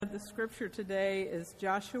scripture today is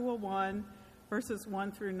Joshua 1, verses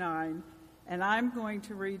 1 through 9, and I'm going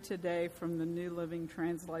to read today from the New Living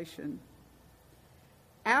Translation.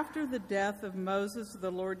 After the death of Moses,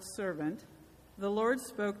 the Lord's servant, the Lord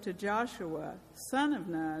spoke to Joshua, son of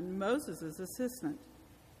Nun, Moses' assistant.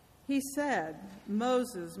 He said,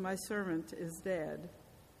 "Moses, my servant, is dead.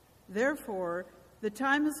 Therefore, the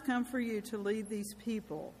time has come for you to lead these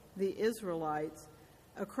people, the Israelites,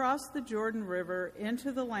 across the Jordan River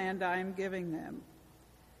into the land I am giving them.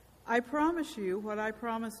 I promise you what I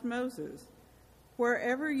promised Moses.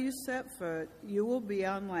 Wherever you set foot, you will be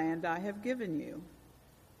on land I have given you.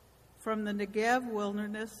 From the Negev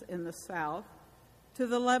wilderness in the south to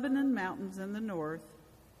the Lebanon mountains in the north,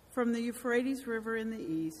 from the Euphrates River in the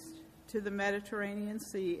east to the Mediterranean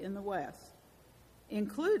Sea in the west,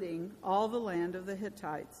 including all the land of the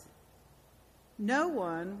Hittites. No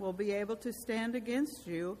one will be able to stand against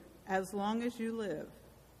you as long as you live.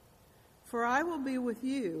 For I will be with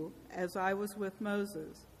you as I was with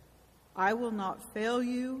Moses. I will not fail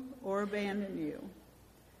you or abandon you.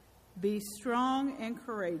 Be strong and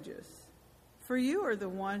courageous, for you are the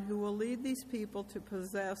one who will lead these people to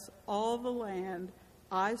possess all the land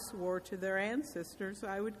I swore to their ancestors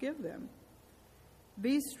I would give them.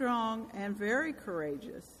 Be strong and very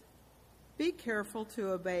courageous. Be careful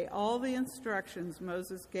to obey all the instructions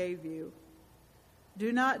Moses gave you.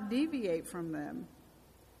 Do not deviate from them,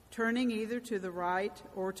 turning either to the right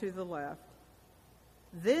or to the left.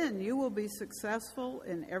 Then you will be successful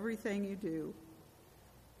in everything you do.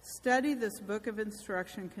 Study this book of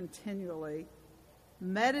instruction continually.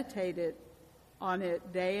 Meditate on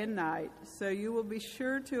it day and night, so you will be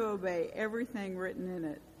sure to obey everything written in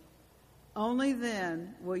it. Only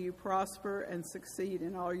then will you prosper and succeed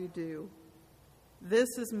in all you do. This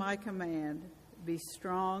is my command. Be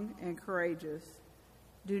strong and courageous.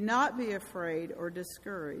 Do not be afraid or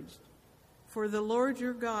discouraged, for the Lord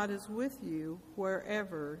your God is with you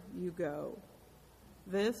wherever you go."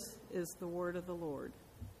 This is the word of the Lord.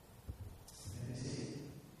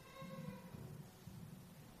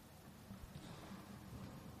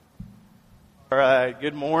 All right,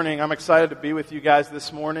 good morning. I'm excited to be with you guys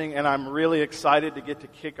this morning, and I'm really excited to get to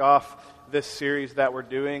kick off this series that we're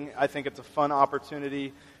doing. I think it's a fun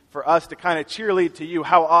opportunity for us to kind of cheerlead to you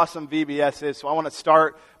how awesome VBS is. So I want to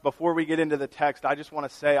start, before we get into the text, I just want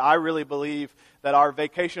to say I really believe that our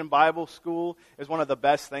Vacation Bible School is one of the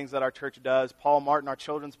best things that our church does. Paul Martin, our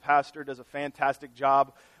children's pastor, does a fantastic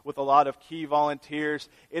job with a lot of key volunteers.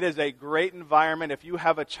 It is a great environment. If you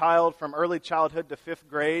have a child from early childhood to 5th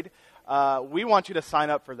grade, we want you to sign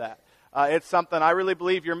up for that. It's something I really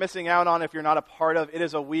believe you're missing out on if you're not a part of. It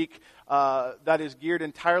is a week that is geared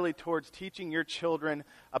entirely towards teaching your children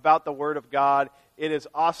about the Word of God. It is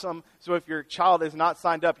awesome. So if your child is not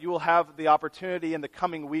signed up, you will have the opportunity in the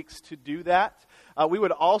coming weeks to do that. We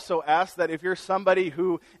would also ask that if you're somebody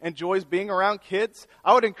who enjoys being around kids,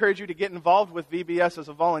 I would encourage you to get involved with VBS as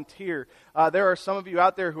a volunteer. There are some of you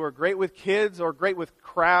out there who are great with kids or great with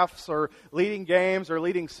crafts or leading games or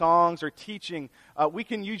leading songs or teaching. We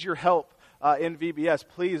can use your help in VBS.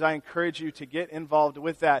 Please, I encourage you to get involved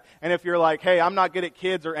with that. And if you're like, hey, I'm not good at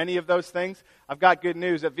kids or any of those things, I've got good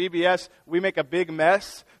news. At VBS, we make a big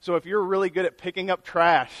mess. So if you're really good at picking up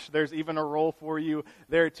trash, there's even a role for you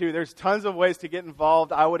there too. There's tons of ways to get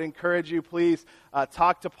involved. I would encourage you, please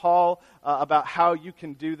talk to Paul about how you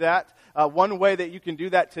can do that. One way that you can do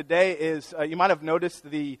that today is, you might have noticed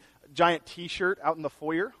the giant T-shirt out in the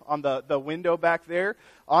foyer on the window back there.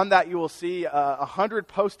 On that you will see 100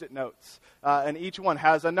 Post-it notes, and each one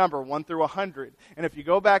has a number, 1 through 100. And if you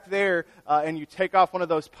go back there and you take off one of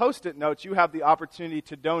those Post-it notes, you have the opportunity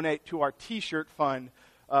to donate to our T-shirt fund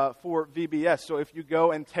for VBS. So if you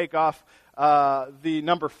go and take off the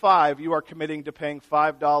number 5, you are committing to paying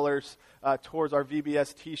 $5 towards our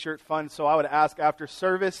VBS T-shirt fund. So I would ask after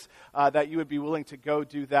service that you would be willing to go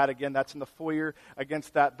do that. Again, that's in the foyer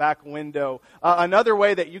against that back window. Another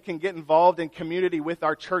way that you can get involved in community with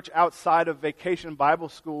our church outside of Vacation Bible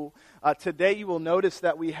School, today you will notice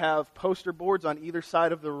that we have poster boards on either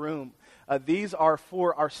side of the room. These are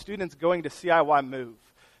for our students going to CIY Move.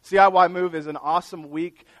 CIY Move is an awesome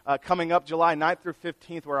week coming up July 9th through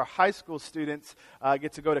 15th where our high school students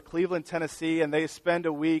get to go to Cleveland, Tennessee, and they spend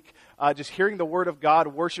a week just hearing the Word of God,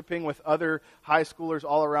 worshiping with other high schoolers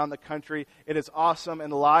all around the country. It is awesome,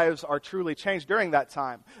 and lives are truly changed during that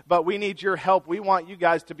time. But we need your help. We want you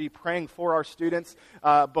guys to be praying for our students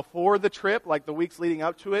before the trip, like the weeks leading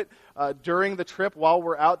up to it, during the trip while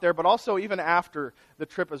we're out there, but also even after the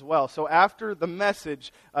trip as well. So after the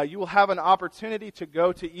message, you will have an opportunity to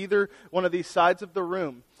go to either one of these sides of the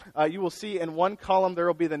room, you will see in one column there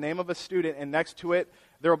will be the name of a student, and next to it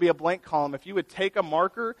there will be a blank column. If you would take a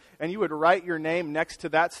marker and you would write your name next to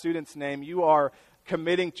that student's name, you are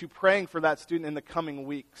committing to praying for that student in the coming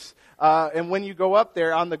weeks. And when you go up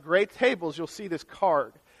there on the gray tables, you'll see this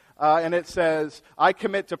card. And it says, I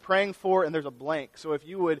commit to praying for, and there's a blank. So if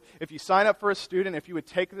you sign up for a student, if you would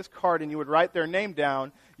take this card and you would write their name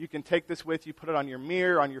down, you can take this with you, put it on your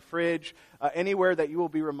mirror, on your fridge, anywhere that you will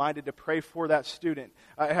be reminded to pray for that student.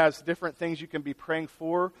 It has different things you can be praying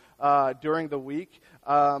for during the week.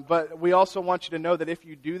 But we also want you to know that if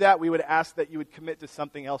you do that, we would ask that you would commit to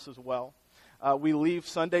something else as well. We leave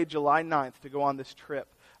Sunday, July 9th to go on this trip.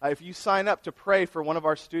 If you sign up to pray for one of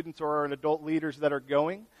our students or our adult leaders that are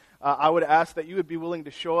going, I would ask that you would be willing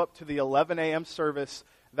to show up to the 11 a.m. service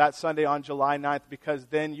that Sunday on July 9th, because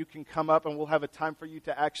then you can come up and we'll have a time for you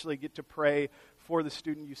to actually get to pray for the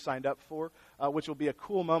student you signed up for, which will be a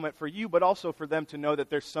cool moment for you, but also for them to know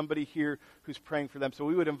that there's somebody here who's praying for them. So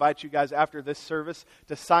we would invite you guys after this service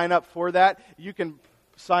to sign up for that. You can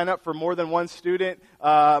sign up for more than one student.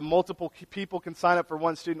 Multiple people can sign up for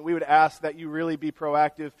one student. We would ask that you really be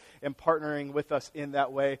proactive in partnering with us in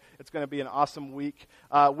that way. It's going to be an awesome week.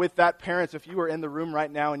 With that, parents, if you are in the room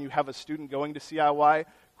right now and you have a student going to CIY,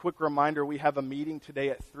 quick reminder, we have a meeting today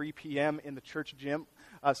at 3 p.m. in the church gym.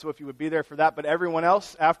 So if you would be there for that. But everyone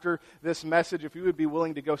else, after this message, if you would be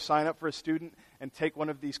willing to go sign up for a student and take one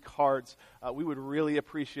of these cards, we would really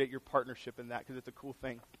appreciate your partnership in that, because it's a cool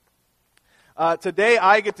thing. Today,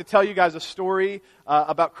 I get to tell you guys a story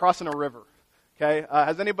about crossing a river. Okay,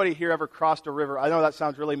 has anybody here ever crossed a river? I know that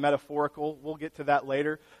sounds really metaphorical. We'll get to that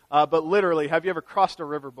later. But literally, have you ever crossed a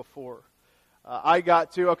river before? I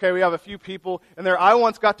got to. Okay, we have a few people in there. I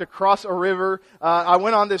once got to cross a river. I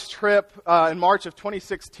went on this trip in March of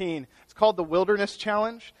 2016. It's called the Wilderness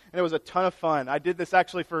Challenge, and it was a ton of fun. I did this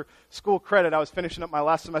actually for school credit. I was finishing up my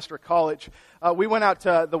last semester of college. We went out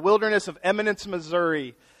to the wilderness of Eminence,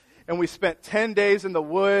 Missouri. And we spent 10 days in the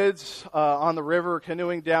woods, on the river,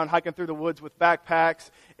 canoeing down, hiking through the woods with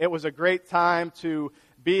backpacks. It was a great time to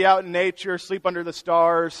be out in nature, sleep under the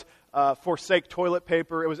stars, forsake toilet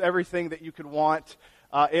paper. It was everything that you could want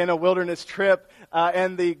in a wilderness trip.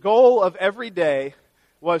 And the goal of every day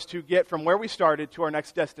was to get from where we started to our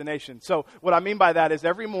next destination. So what I mean by that is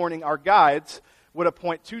every morning our guides would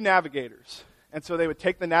appoint 2 navigators. And so they would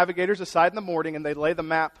take the navigators aside in the morning and they'd lay the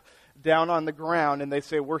map down on the ground, and they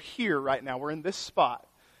say, we're here right now, we're in this spot.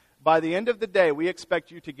 By the end of the day, we expect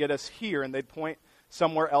you to get us here, and they'd point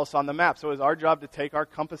somewhere else on the map. So it was our job to take our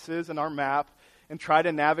compasses and our map and try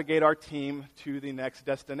to navigate our team to the next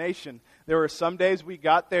destination. There were some days we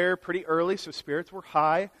got there pretty early, so spirits were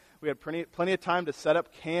high. We had plenty of time to set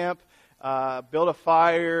up camp, build a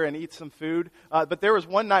fire, and eat some food. But there was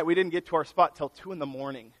one night we didn't get to our spot till 2 in the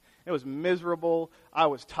morning. It was miserable. I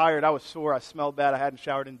was tired. I was sore. I smelled bad. I hadn't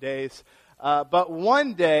showered in days. But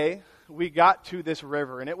one day, we got to this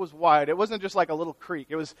river, and it was wide. It wasn't just like a little creek.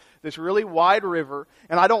 It was this really wide river,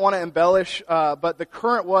 and I don't want to embellish, but the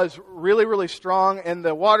current was really, really strong, and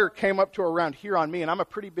the water came up to around here on me, and I'm a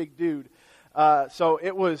pretty big dude. So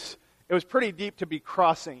it was pretty deep to be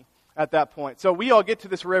crossing at that point. So we all get to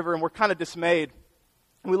this river, and we're kind of dismayed.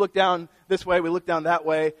 We look down this way, we look down that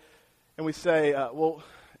way, and we say, well,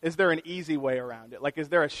 is there an easy way around it? Like, is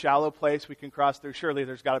there a shallow place we can cross through? Surely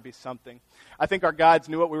there's got to be something. I think our guides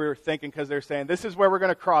knew what we were thinking, because they're saying, this is where we're going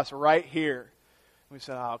to cross, right here. And we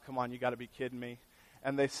said, oh, come on, you got to be kidding me.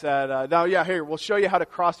 And they said, no, yeah, here, we'll show you how to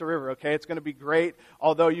cross the river, okay? It's going to be great.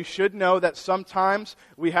 Although you should know that sometimes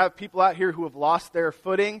we have people out here who have lost their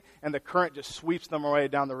footing, and the current just sweeps them away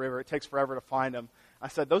down the river. It takes forever to find them. I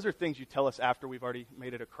said, those are things you tell us after we've already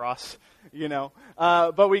made it across, you know.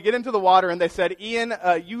 But we get into the water, and they said, Ian,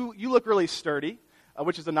 you look really sturdy,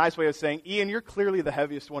 which is a nice way of saying, Ian, you're clearly the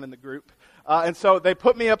heaviest one in the group. And so they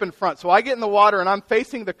put me up in front. So I get in the water, and I'm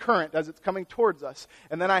facing the current as it's coming towards us.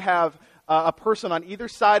 And then I have a person on either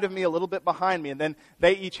side of me, a little bit behind me, and then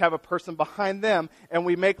they each have a person behind them, and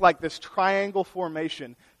we make like this triangle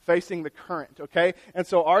formation facing the current, okay? And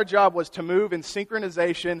so our job was to move in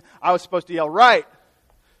synchronization. I was supposed to yell, right,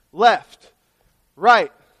 left,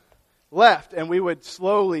 right, left, and we would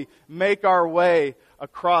slowly make our way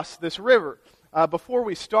across this river. Before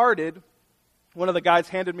we started, one of the guys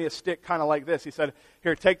handed me a stick kind of like this. He said,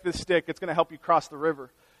 here, take this stick. It's going to help you cross the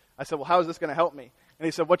river. I said, well, how is this going to help me? And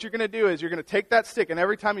he said, what you're going to do is you're going to take that stick, and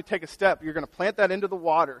every time you take a step, you're going to plant that into the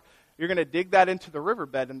water. You're going to dig that into the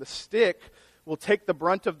riverbed, and the stick will take the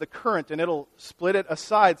brunt of the current, and it'll split it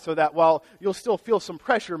aside so that while you'll still feel some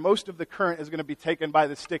pressure, most of the current is going to be taken by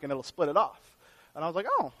the stick, and it'll split it off. And I was like,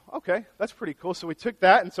 oh, okay, that's pretty cool. So we took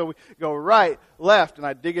that, and so we go right, left, and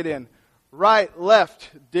I dig it in. Right, left,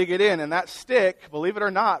 dig it in. And that stick, believe it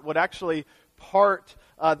or not, would actually part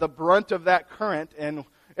the brunt of that current. And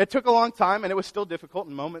it took a long time, and it was still difficult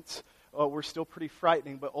in moments. Were still pretty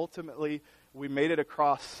frightening, but ultimately we made it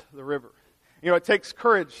across the river. You know, it takes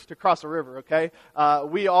courage to cross a river, okay?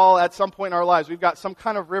 We all, at some point in our lives, we've got some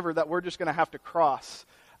kind of river that we're just going to have to cross.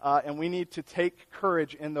 And we need to take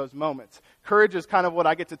courage in those moments. Courage is kind of what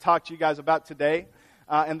I get to talk to you guys about today.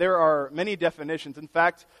 And there are many definitions. In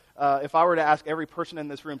fact, if I were to ask every person in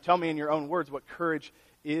this room, tell me in your own words what courage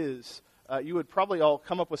is, you would probably all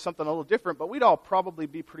come up with something a little different, but we'd all probably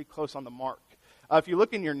be pretty close on the mark. If you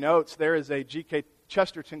look in your notes, there is a G.K.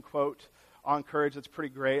 Chesterton quote on courage that's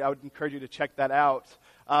pretty great. I would encourage you to check that out.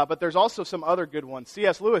 But there's also some other good ones.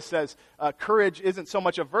 C.S. Lewis says, courage isn't so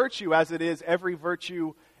much a virtue as it is every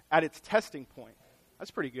virtue at its testing point.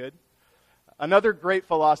 That's pretty good. Another great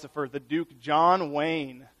philosopher, the Duke John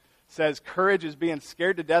Wayne, says courage is being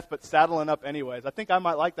scared to death but saddling up anyways. I think I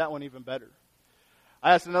might like that one even better.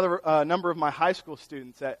 I asked another number of my high school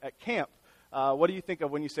students at camp, what do you think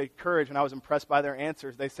of when you say courage? And I was impressed by their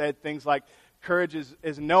answers. They said things like, courage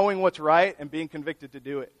is knowing what's right and being convicted to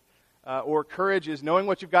do it. Or courage is knowing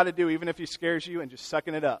what you've got to do even if it scares you and just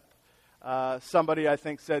sucking it up. Somebody, I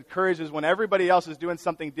think, said courage is when everybody else is doing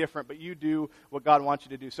something different, but you do what God wants you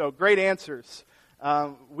to do. So great answers.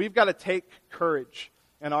 We've got to take courage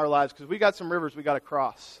in our lives because we got some rivers we got to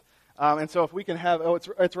cross. And so if we can have,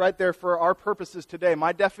 it's right there for our purposes today.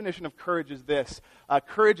 My definition of courage is this.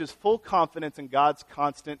 Courage is full confidence in God's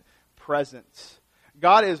constant presence.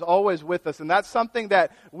 God is always with us, and that's something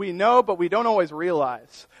that we know, but we don't always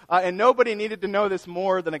realize. And nobody needed to know this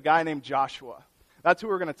more than a guy named Joshua. That's who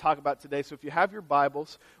we're going to talk about today. So if you have your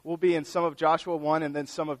Bibles, we'll be in some of Joshua 1 and then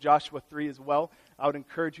some of Joshua 3 as well. I would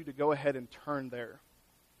encourage you to go ahead and turn there.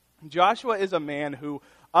 Joshua is a man who,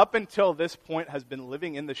 up until this point, has been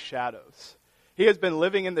living in the shadows. He has been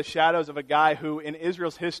living in the shadows of a guy who, in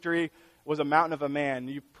Israel's history, was a mountain of a man.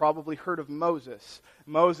 You've probably heard of Moses.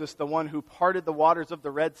 Moses, the one who parted the waters of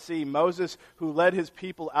the Red Sea. Moses, who led his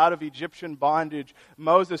people out of Egyptian bondage.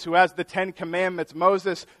 Moses, who has the 10 Commandments.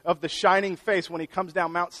 Moses of the shining face when he comes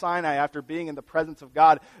down Mount Sinai after being in the presence of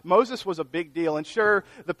God. Moses was a big deal. And sure,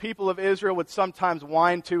 the people of Israel would sometimes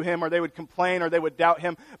whine to him, or they would complain, or they would doubt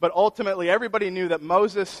him. But ultimately, everybody knew that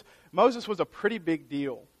Moses was a pretty big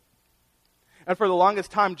deal. And for the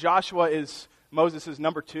longest time, Joshua is Moses is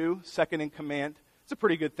number 2, second in command. It's a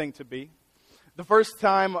pretty good thing to be. The first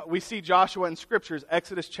time we see Joshua in Scripture is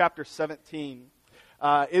Exodus chapter 17.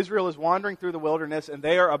 Israel is wandering through the wilderness, and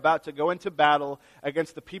they are about to go into battle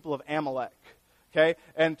against the people of Amalek. Okay?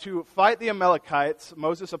 And to fight the Amalekites,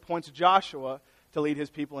 Moses appoints Joshua to lead his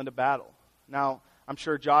people into battle. Now, I'm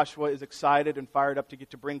sure Joshua is excited and fired up to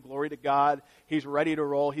get to bring glory to God. He's ready to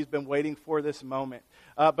roll. He's been waiting for this moment.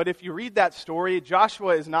 But if you read that story,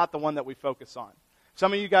 Joshua is not the one that we focus on.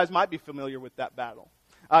 Some of you guys might be familiar with that battle.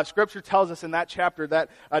 Scripture tells us in that chapter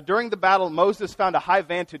that during the battle, Moses found a high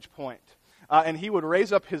vantage point, and he would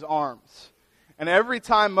raise up his arms. And every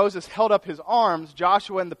time Moses held up his arms,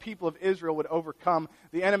 Joshua and the people of Israel would overcome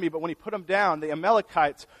the enemy. But when he put them down, the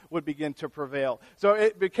Amalekites would begin to prevail. So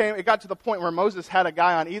it got to the point where Moses had a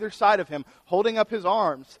guy on either side of him holding up his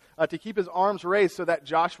arms to keep his arms raised so that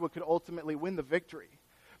Joshua could ultimately win the victory.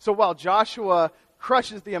 So while Joshua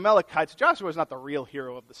crushes the Amalekites, Joshua is not the real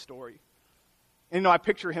hero of the story. And, I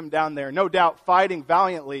picture him down there, no doubt, fighting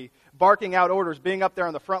valiantly, barking out orders, being up there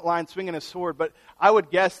on the front line, swinging his sword. But I would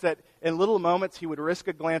guess that in little moments, he would risk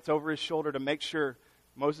a glance over his shoulder to make sure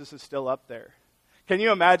Moses is still up there. Can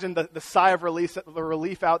you imagine the sigh of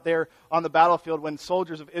relief out there on the battlefield when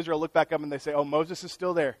soldiers of Israel look back up and they say, oh, Moses is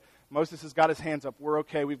still there. Moses has got his hands up. We're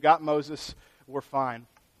okay. We've got Moses. We're fine.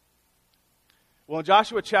 Well, in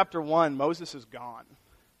Joshua chapter 1, Moses is gone.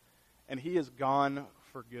 And he is gone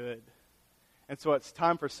for good. And so it's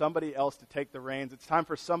time for somebody else to take the reins. It's time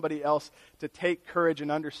for somebody else to take courage and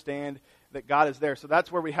understand that God is there. So that's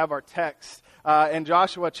where we have our text. In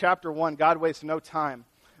Joshua chapter 1, God wastes no time.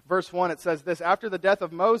 Verse 1, it says this, after the death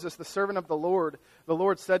of Moses, the servant of the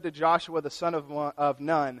Lord said to Joshua, the son of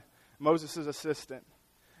Nun, Moses' assistant,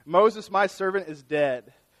 Moses, my servant, is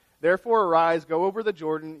dead. Therefore arise, go over the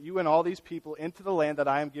Jordan, you and all these people, into the land that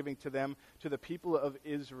I am giving to them, to the people of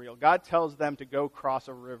Israel. God tells them to go cross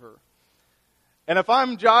a river. And if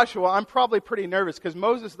I'm Joshua, I'm probably pretty nervous because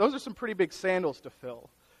Moses, those are some pretty big sandals to fill.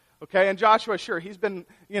 Okay, and Joshua, sure, he's been,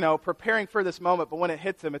 preparing for this moment, but when it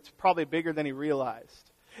hits him, it's probably bigger than he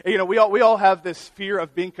realized. We all have this fear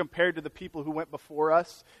of being compared to the people who went before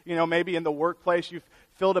us. Maybe in the workplace, you've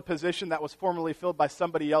filled a position that was formerly filled by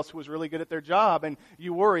somebody else who was really good at their job, and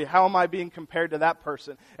you worry, how am I being compared to that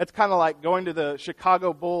person? It's kind of like going to the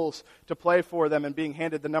Chicago Bulls to play for them and being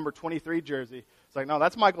handed the number 23 jersey. It's like, no,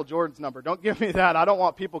 that's Michael Jordan's number. Don't give me that. I don't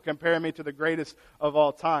want people comparing me to the greatest of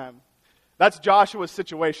all time. That's Joshua's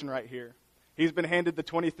situation right here. He's been handed the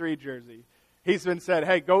 23 jersey. He's been said,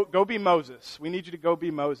 hey, go be Moses. We need you to go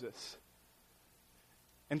be Moses.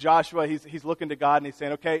 And Joshua, he's looking to God and he's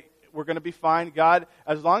saying, okay, we're going to be fine. God,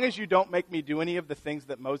 as long as you don't make me do any of the things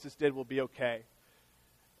that Moses did, we'll be okay.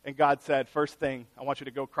 And God said, first thing, I want you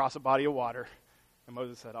to go cross a body of water. And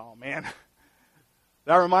Moses said, oh, man.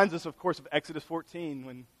 That reminds us, of course, of Exodus 14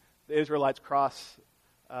 when the Israelites cross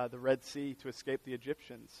the Red Sea to escape the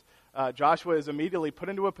Egyptians. Joshua is immediately put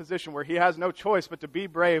into a position where he has no choice but to be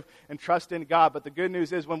brave and trust in God. But the good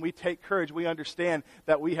news is when we take courage, we understand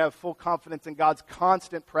that we have full confidence in God's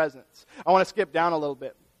constant presence. I want to skip down a little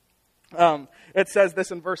bit. It says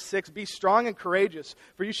this in verse 6, be strong and courageous,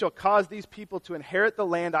 for you shall cause these people to inherit the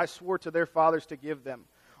land I swore to their fathers to give them.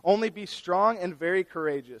 Only be strong and very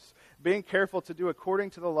courageous, being careful to do according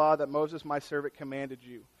to the law that Moses my servant commanded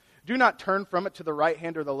you. Do not turn from it to the right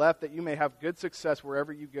hand or the left, that you may have good success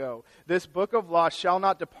wherever you go. This book of law shall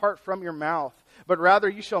not depart from your mouth, but rather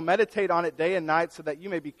you shall meditate on it day and night, so that you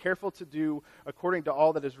may be careful to do according to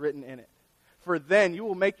all that is written in it. For then you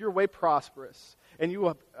will make your way prosperous, and you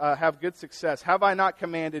will have good success. Have I not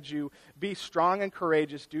commanded you? Be strong and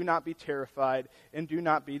courageous. Do not be terrified, and do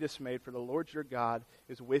not be dismayed, for the Lord your God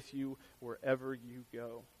is with you wherever you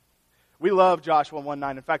go. We love Joshua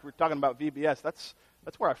 1:9. In fact, we're talking about VBS. That's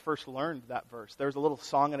where I first learned that verse. There was a little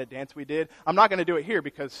song and a dance we did. I'm not going to do it here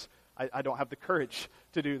because I don't have the courage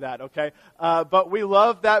to do that, okay? But we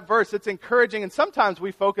love that verse. It's encouraging, and sometimes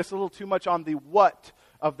we focus a little too much on the what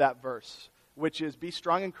of that verse, which is be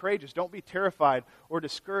strong and courageous. Don't be terrified or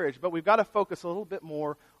discouraged. But we've got to focus a little bit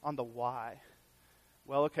more on the why.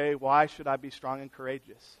 Well, okay, why should I be strong and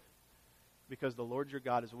courageous? Because the Lord your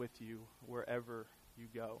God is with you wherever you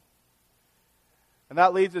go. And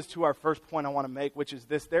that leads us to our first point I want to make, which is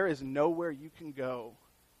this: there is nowhere you can go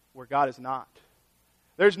where God is not.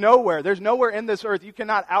 There's nowhere in this earth. You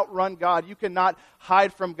cannot outrun God. You cannot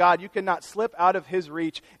hide from God. You cannot slip out of His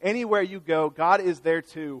reach. Anywhere you go, God is there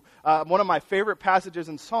too. One of my favorite passages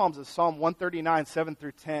in Psalms is Psalm 139, 7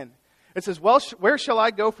 through 10. It says, well, where shall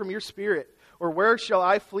I go from your spirit? Or where shall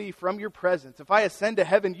I flee from your presence? If I ascend to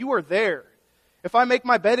heaven, you are there. If I make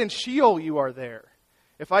my bed in Sheol, you are there.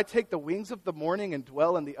 If I take the wings of the morning and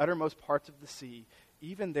dwell in the uttermost parts of the sea,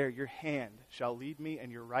 even there your hand shall lead me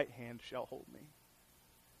and your right hand shall hold me.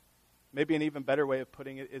 Maybe an even better way of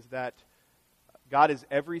putting it is that God is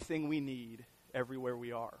everything we need everywhere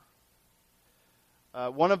we are.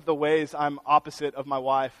 One of the ways I'm opposite of my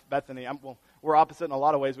wife, Bethany, we're opposite in a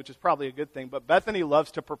lot of ways, which is probably a good thing, but Bethany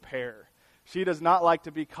loves to prepare. She does not like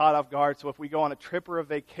to be caught off guard, so if we go on a trip or a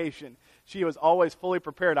vacation, she was always fully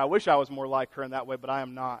prepared. I wish I was more like her in that way, but I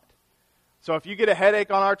am not. So if you get a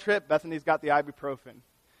headache on our trip, Bethany's got the ibuprofen.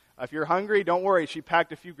 If you're hungry, don't worry, she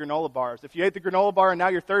packed a few granola bars. If you ate the granola bar and now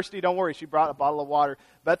you're thirsty, don't worry, she brought a bottle of water.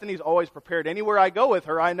 Bethany's always prepared. Anywhere I go with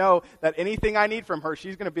her, I know that anything I need from her,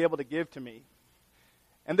 she's going to be able to give to me.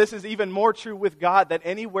 And this is even more true with God, that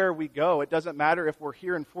anywhere we go, it doesn't matter if we're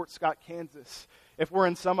here in Fort Scott, Kansas, if we're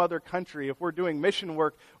in some other country, if we're doing mission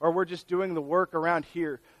work, or we're just doing the work around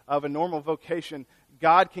here of a normal vocation,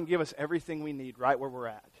 God can give us everything we need right where we're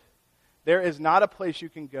at. There is not a place you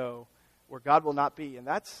can go where God will not be. And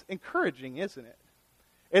that's encouraging, isn't it?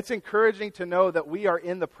 It's encouraging to know that we are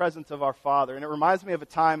in the presence of our Father. And it reminds me of a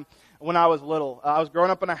time when I was little. I was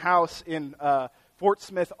growing up in a house in Fort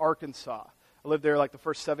Smith, Arkansas. I lived there like the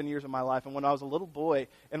first 7 years of my life. And when I was a little boy,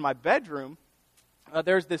 in my bedroom,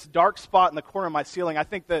 there's this dark spot in the corner of my ceiling. I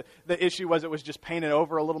think the issue was it was just painted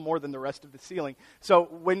over a little more than the rest of the ceiling. So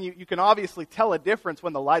when you can obviously tell a difference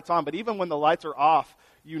when the light's on, but even when the lights are off,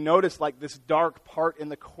 you notice like this dark part in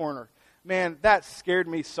the corner. Man, that scared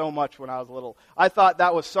me so much when I was little. I thought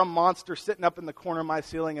that was some monster sitting up in the corner of my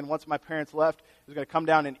ceiling, and once my parents left, it was going to come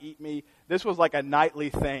down and eat me. This was like a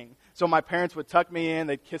nightly thing. So my parents would tuck me in,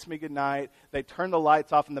 they'd kiss me goodnight, they'd turn the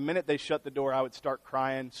lights off, and the minute they shut the door, I would start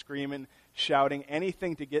crying, screaming, shouting,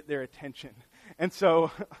 anything to get their attention. And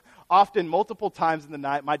so often, multiple times in the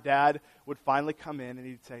night, my dad would finally come in and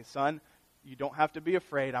he'd say, son, you don't have to be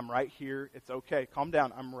afraid. I'm right here. It's okay. Calm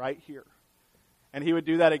down. I'm right here. And he would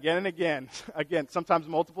do that again and again. Again, sometimes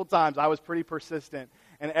multiple times. I was pretty persistent.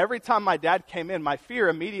 And every time my dad came in, my fear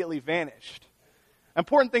immediately vanished.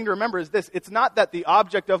 Important thing to remember is this. It's not that the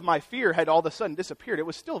object of my fear had all of a sudden disappeared. It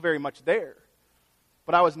was still very much there.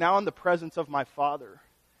 But I was now in the presence of my Father.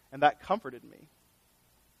 And that comforted me.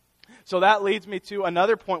 So that leads me to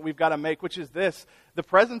another point we've got to make, which is this. The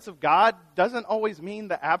presence of God doesn't always mean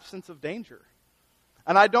the absence of danger.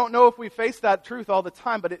 And I don't know if we face that truth all the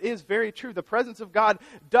time, but it is very true. The presence of God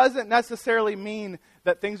doesn't necessarily mean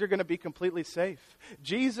that things are going to be completely safe.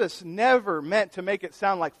 Jesus never meant to make it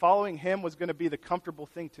sound like following him was going to be the comfortable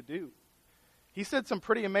thing to do. He said some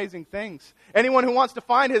pretty amazing things. Anyone who wants to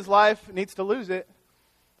find his life needs to lose it.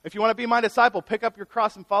 If you want to be my disciple, pick up your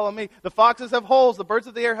cross and follow me. The foxes have holes, the birds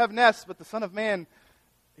of the air have nests, but the Son of Man,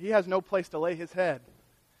 he has no place to lay his head.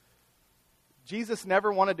 Jesus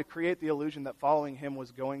never wanted to create the illusion that following him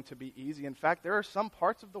was going to be easy. In fact, there are some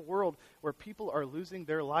parts of the world where people are losing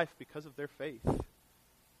their life because of their faith.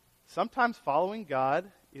 Sometimes following God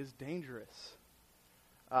is dangerous.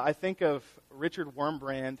 I think of Richard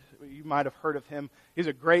Wurmbrand. You might have heard of him. He's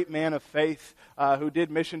a great man of faith who did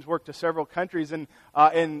missions work to several countries and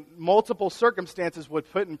in multiple circumstances was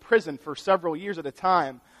put in prison for several years at a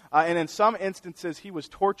time. And in some instances, he was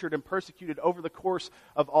tortured and persecuted over the course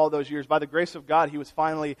of all those years. By the grace of God, he was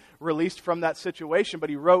finally released from that situation, but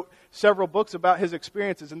he wrote several books about his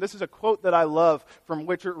experiences. And this is a quote that I love from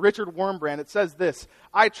Richard Wurmbrand. It says this: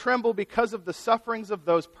 "I tremble because of the sufferings of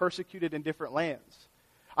those persecuted in different lands.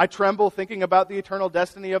 I tremble thinking about the eternal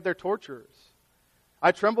destiny of their torturers.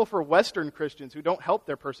 I tremble for Western Christians who don't help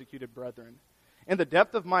their persecuted brethren. In the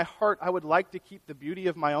depth of my heart, I would like to keep the beauty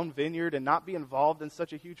of my own vineyard and not be involved in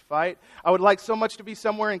such a huge fight. I would like so much to be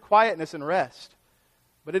somewhere in quietness and rest.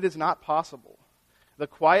 But it is not possible. The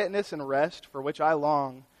quietness and rest for which I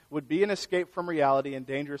long would be an escape from reality and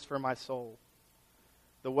dangerous for my soul.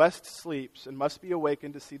 The West sleeps and must be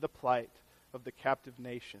awakened to see the plight of the captive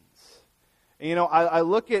nations." And, you know, I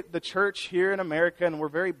look at the church here in America and we're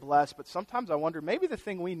very blessed, but sometimes I wonder, maybe the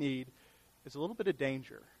thing we need is a little bit of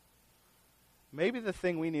danger. Maybe the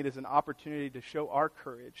thing we need is an opportunity to show our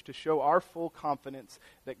courage, to show our full confidence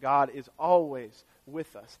that God is always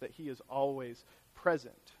with us, that he is always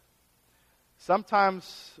present.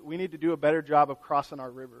 Sometimes we need to do a better job of crossing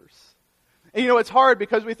our rivers. And, you know, it's hard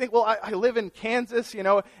because we think, well, I live in Kansas, you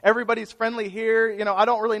know, everybody's friendly here, you know, I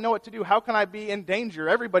don't really know what to do. How can I be in danger?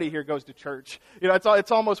 Everybody here goes to church. You know,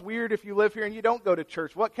 it's almost weird if you live here and you don't go to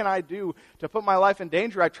church. What can I do to put my life in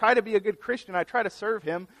danger? I try to be a good Christian. I try to serve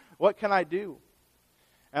him. What can I do?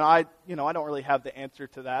 And I don't really have the answer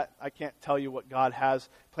to that. I can't tell you what God has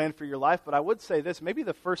planned for your life, but I would say this: maybe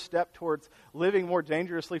the first step towards living more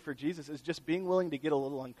dangerously for Jesus is just being willing to get a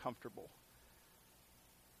little uncomfortable.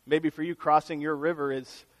 Maybe for you, crossing your river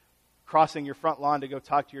is crossing your front lawn to go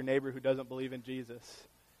talk to your neighbor who doesn't believe in Jesus.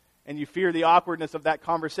 And you fear the awkwardness of that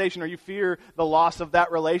conversation, or you fear the loss of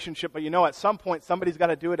that relationship, but you know at some point somebody's got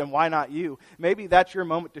to do it, and why not you? Maybe that's your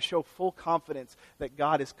moment to show full confidence that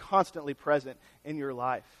God is constantly present in your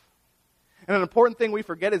life. And an important thing we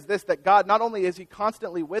forget is this, that God, not only is he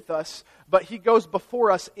constantly with us, but he goes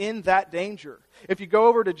before us in that danger. If you go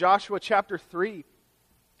over to Joshua chapter 3,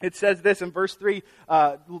 it says this in verse 3,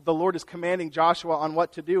 the Lord is commanding Joshua on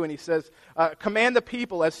what to do, and he says, "Command the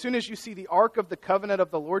people, as soon as you see the ark of the covenant of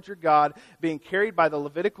the Lord your God being carried by the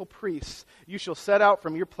Levitical priests, you shall set out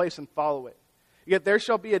from your place and follow it. Yet there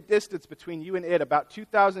shall be a distance between you and it, about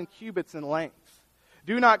 2,000 cubits in length.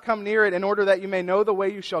 Do not come near it in order that you may know the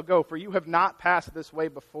way you shall go, for you have not passed this way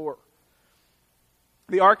before."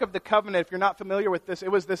 The Ark of the Covenant, if you're not familiar with this,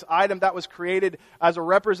 it was this item that was created as a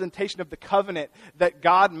representation of the covenant that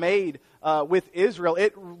God made with Israel.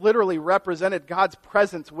 It literally represented God's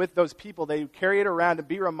presence with those people. They would carry it around and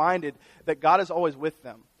be reminded that God is always with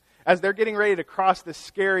them. As they're getting ready to cross this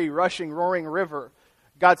scary, rushing, roaring river,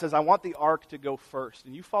 God says, "I want the ark to go first,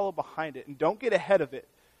 and you follow behind it, and don't get ahead of it,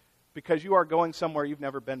 because you are going somewhere you've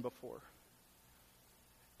never been before."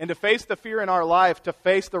 And to face the fear in our life, to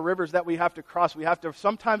face the rivers that we have to cross, we have to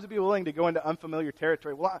sometimes be willing to go into unfamiliar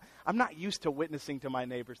territory. Well, I'm not used to witnessing to my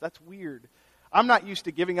neighbors. That's weird. I'm not used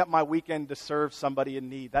to giving up my weekend to serve somebody in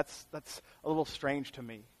need. That's a little strange to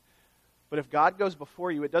me. But if God goes before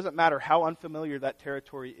you, it doesn't matter how unfamiliar that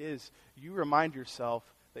territory is. You remind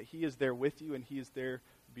yourself that he is there with you and he is there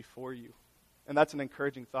before you. And that's an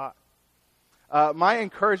encouraging thought. My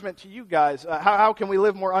encouragement to you guys, how can we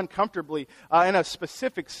live more uncomfortably in a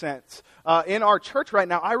specific sense? In our church right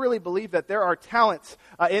now, I really believe that there are talents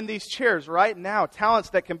in these chairs right now,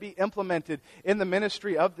 talents that can be implemented in the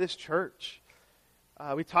ministry of this church.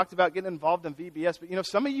 We talked about getting involved in VBS, but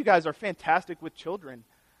some of you guys are fantastic with children.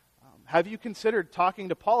 Have you considered talking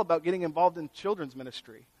to Paul about getting involved in children's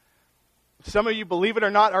ministry? Some of you, believe it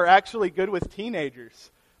or not, are actually good with teenagers.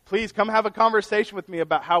 please come have a conversation with me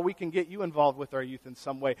about how we can get you involved with our youth in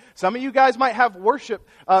some way. Some of you guys might have worship,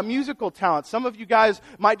 musical talent. Some of you guys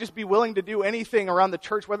might just be willing to do anything around the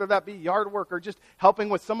church, whether that be yard work or just helping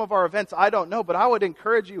with some of our events. I don't know, but I would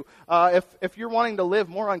encourage you, if you're wanting to live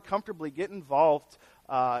more uncomfortably, get involved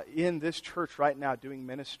in this church right now doing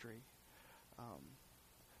ministry.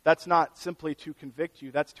 That's not simply to convict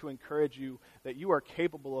you. That's to encourage you that you are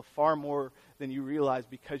capable of far more than you realize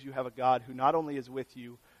because you have a God who not only is with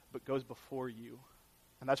you, but goes before you.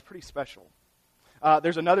 And that's pretty special.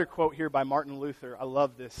 There's another quote here by Martin Luther. I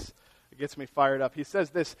love this. It gets me fired up. He says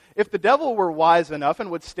this: "If the devil were wise enough and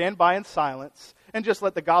would stand by in silence and just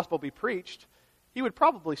let the gospel be preached, he would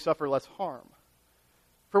probably suffer less harm.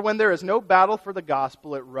 For when there is no battle for the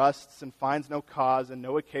gospel, it rusts and finds no cause and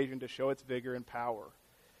no occasion to show its vigor and power.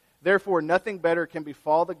 Therefore, nothing better can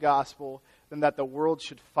befall the gospel than that the world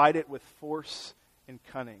should fight it with force and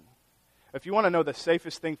cunning." If you want to know the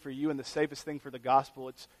safest thing for you and the safest thing for the gospel,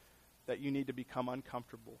 it's that you need to become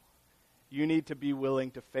uncomfortable. You need to be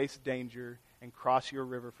willing to face danger and cross your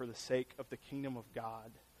river for the sake of the kingdom of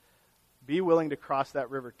God. Be willing to cross that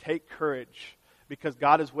river. Take courage, because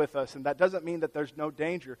God is with us. And that doesn't mean that there's no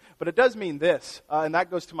danger, but it does mean this, and that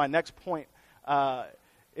goes to my next point.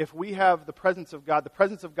 If we have the presence of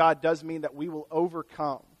God does mean that we will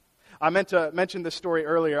overcome. I meant to mention this story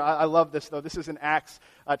earlier. I love this, though. This is in Acts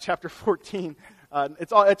chapter 14.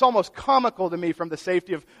 It's almost comical to me from the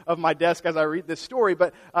safety of my desk as I read this story.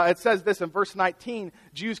 But it says this in verse 19.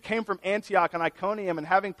 "Jews came from Antioch and Iconium, and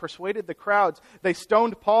having persuaded the crowds, they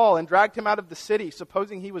stoned Paul and dragged him out of the city,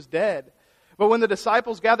 supposing he was dead. But when the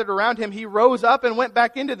disciples gathered around him, he rose up and went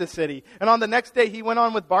back into the city. And on the next day he went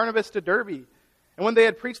on with Barnabas to Derbe. And when they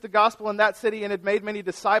had preached the gospel in that city and had made many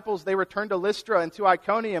disciples, they returned to Lystra and to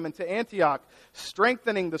Iconium and to Antioch,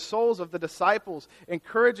 strengthening the souls of the disciples,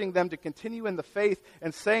 encouraging them to continue in the faith,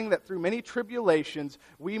 and saying that through many tribulations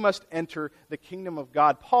we must enter the kingdom of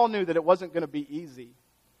God." Paul knew that it wasn't going to be easy.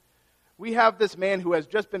 We have this man who has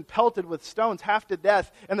just been pelted with stones half to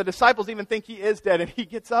death, and the disciples even think he is dead, and he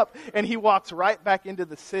gets up and he walks right back into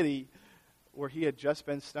the city where he had just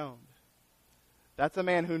been stoned. That's a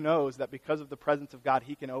man who knows that because of the presence of God,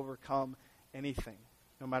 he can overcome anything,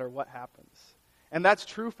 no matter what happens. And that's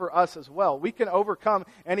true for us as well. We can overcome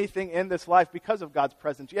anything in this life because of God's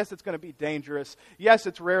presence. Yes, it's going to be dangerous. Yes,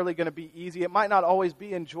 it's rarely going to be easy. It might not always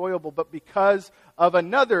be enjoyable, but because of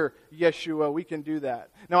another Yeshua, we can do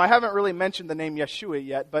that. Now, I haven't really mentioned the name Yeshua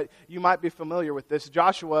yet, but you might be familiar with this.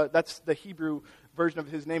 Joshua, that's the Hebrew version of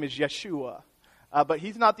his name, is Yeshua. But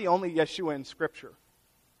he's not the only Yeshua in Scripture.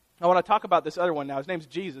 I want to talk about this other one now. His name's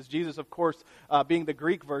Jesus. Jesus, of course, being the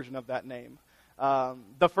Greek version of that name.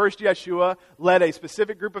 The first Yeshua led a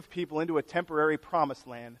specific group of people into a temporary promised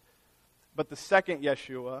land. But the second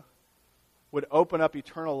Yeshua would open up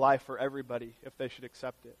eternal life for everybody if they should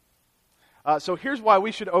accept it. So here's why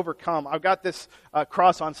we should overcome. I've got this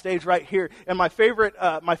cross on stage right here. And my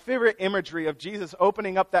favorite imagery of Jesus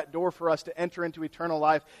opening up that door for us to enter into eternal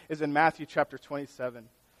life is in Matthew chapter 27.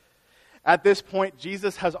 At this point,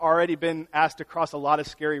 Jesus has already been asked to cross a lot of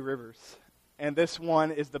scary rivers. And this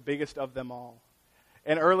one is the biggest of them all.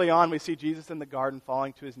 And early on, we see Jesus in the garden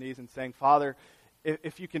falling to his knees and saying, "Father,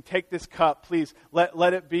 if you can take this cup, please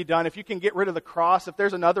let it be done. If you can get rid of the cross, if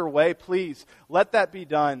there's another way, please let that be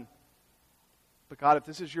done. But God, if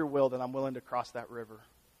this is your will, then I'm willing to cross that river."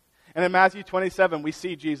 And in Matthew 27, we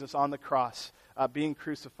see Jesus on the cross being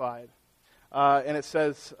crucified. And it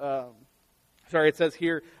says... it says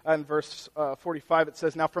here in verse 45, it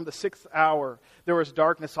says, "Now from the 6th hour there was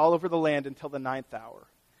darkness all over the land until the 9th hour.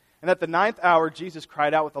 And at the 9th hour Jesus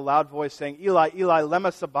cried out with a loud voice, saying, 'Eli, Eli,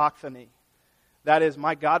 lema sabachthani?' That is,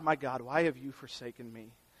 my God, why have you forsaken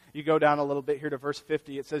me?" You go down a little bit here to verse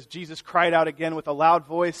 50. It says, "Jesus cried out again with a loud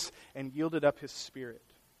voice and yielded up his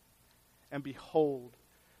spirit. And behold,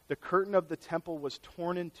 the curtain of the temple was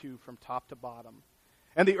torn in two from top to bottom.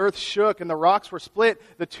 And the earth shook, and the rocks were split.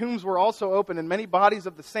 The tombs were also opened, and many bodies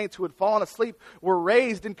of the saints who had fallen asleep were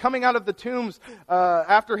raised. And coming out of the tombs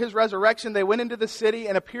after his resurrection, they went into the city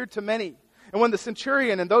and appeared to many. And when the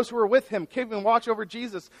centurion and those who were with him, keeping watch over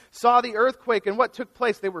Jesus, saw the earthquake and what took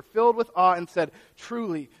place, they were filled with awe and said,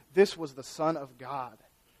 'Truly, this was the Son of God.'"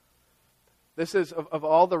 This is, of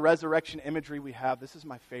all the resurrection imagery we have, this is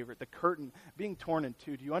my favorite. The curtain being torn in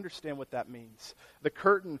two. Do you understand what that means? The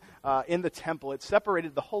curtain in the temple, it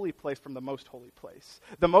separated the holy place from the most holy place.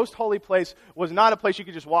 The most holy place was not a place you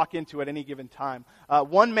could just walk into at any given time.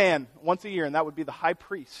 One man, once a year, and that would be the high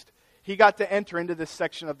priest, he got to enter into this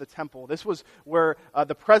section of the temple. This was where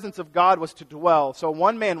the presence of God was to dwell. So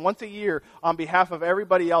one man, once a year, on behalf of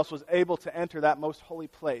everybody else, was able to enter that most holy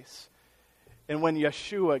place. And when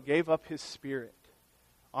Yeshua gave up his spirit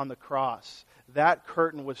on the cross, that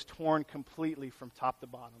curtain was torn completely from top to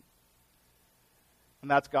bottom. And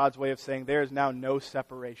that's God's way of saying there is now no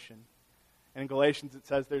separation. And in Galatians it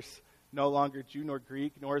says there's no longer Jew nor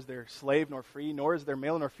Greek, nor is there slave nor free, nor is there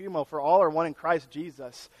male nor female, for all are one in Christ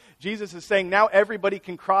Jesus. Jesus is saying now everybody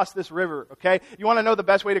can cross this river, okay? You want to know the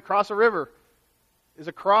best way to cross a river? Is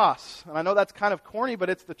a cross. And I know that's kind of corny, but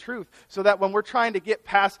it's the truth. So that when we're trying to get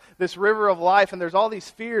past this river of life and there's all these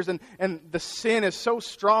fears and the sin is so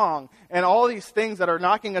strong and all these things that are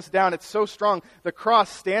knocking us down, it's so strong, the cross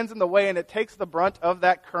stands in the way and it takes the brunt of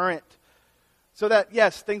that current. So that,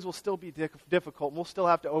 yes, things will still be difficult. We'll still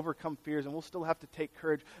have to overcome fears and we'll still have to take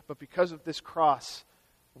courage. But because of this cross,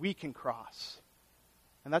 we can cross.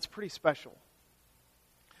 And that's pretty special.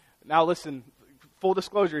 Now listen, full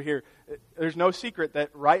disclosure here, there's no secret that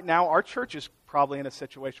right now our church is probably in a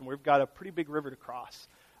situation where we've got a pretty big river to cross.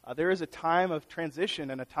 There is a time of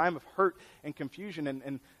transition and a time of hurt and confusion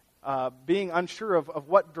and being unsure of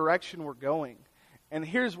what direction we're going. And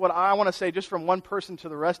here's what I want to say just from one person to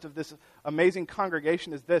the rest of this amazing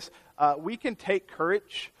congregation is this. We can take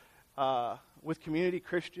courage with Community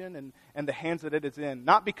Christian and the hands that it is in.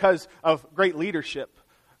 Not because of great leadership.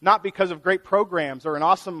 Not because of great programs or an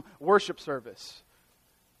awesome worship service.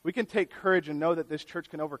 We can take courage and know that this church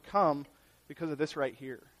can overcome because of this right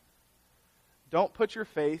here. Don't put your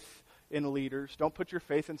faith in leaders. Don't put your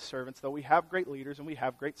faith in servants, though we have great leaders and we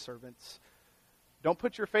have great servants. Don't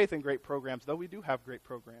put your faith in great programs, though we do have great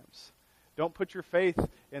programs. Don't put your faith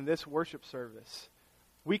in this worship service.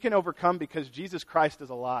 We can overcome because Jesus Christ is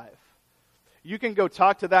alive. You can go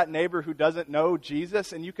talk to that neighbor who doesn't know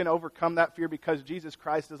Jesus, and you can overcome that fear because Jesus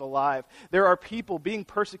Christ is alive. There are people being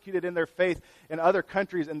persecuted in their faith in other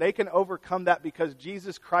countries, and they can overcome that because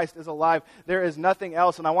Jesus Christ is alive. There is nothing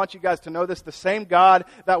else, and I want you guys to know this. The same God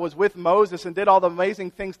that was with Moses and did all the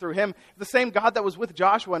amazing things through him, the same God that was with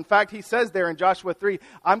Joshua. In fact, he says there in Joshua 3,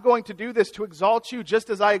 I'm going to do this to exalt you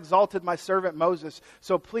just as I exalted my servant Moses.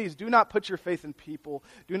 So please, do not put your faith in people.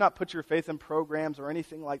 Do not put your faith in programs or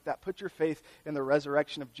anything like that. Put your faith in the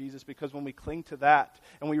resurrection of Jesus, because when we cling to that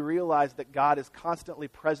and we realize that God is constantly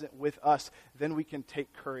present with us, then we can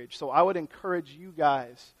take courage. So I would encourage you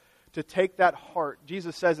guys to take that heart.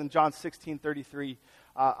 Jesus says in John 16:33,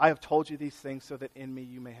 I have told you these things so that in me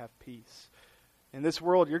you may have peace. In this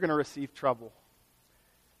world you're going to receive trouble,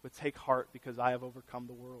 but take heart because I have overcome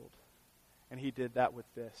the world. And he did that with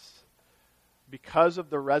this. Because of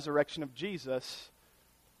the resurrection of Jesus,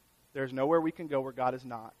 there's nowhere we can go where God is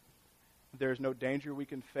not. There's no danger we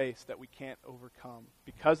can face that we can't overcome.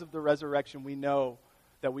 Because of the resurrection, we know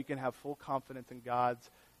that we can have full confidence in God's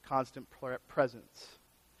constant presence.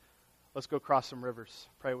 Let's go cross some rivers.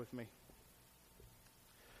 Pray with me.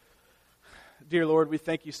 Dear Lord, we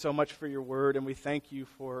thank you so much for your word, and we thank you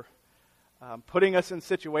for putting us in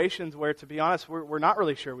situations where, to be honest, we're not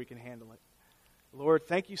really sure we can handle it. Lord,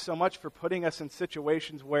 thank you so much for putting us in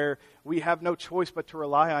situations where we have no choice but to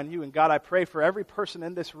rely on you. And God, I pray for every person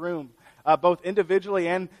in this room, both individually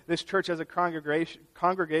and this church as a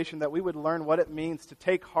congregation, that we would learn what it means to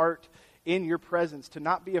take heart in your presence, to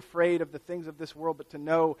not be afraid of the things of this world, but to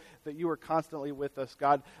know that you are constantly with us.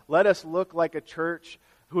 God, let us look like a church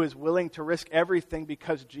who is willing to risk everything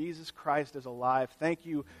because Jesus Christ is alive. Thank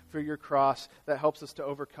you for your cross that helps us to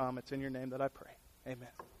overcome. It's in your name that I pray. Amen.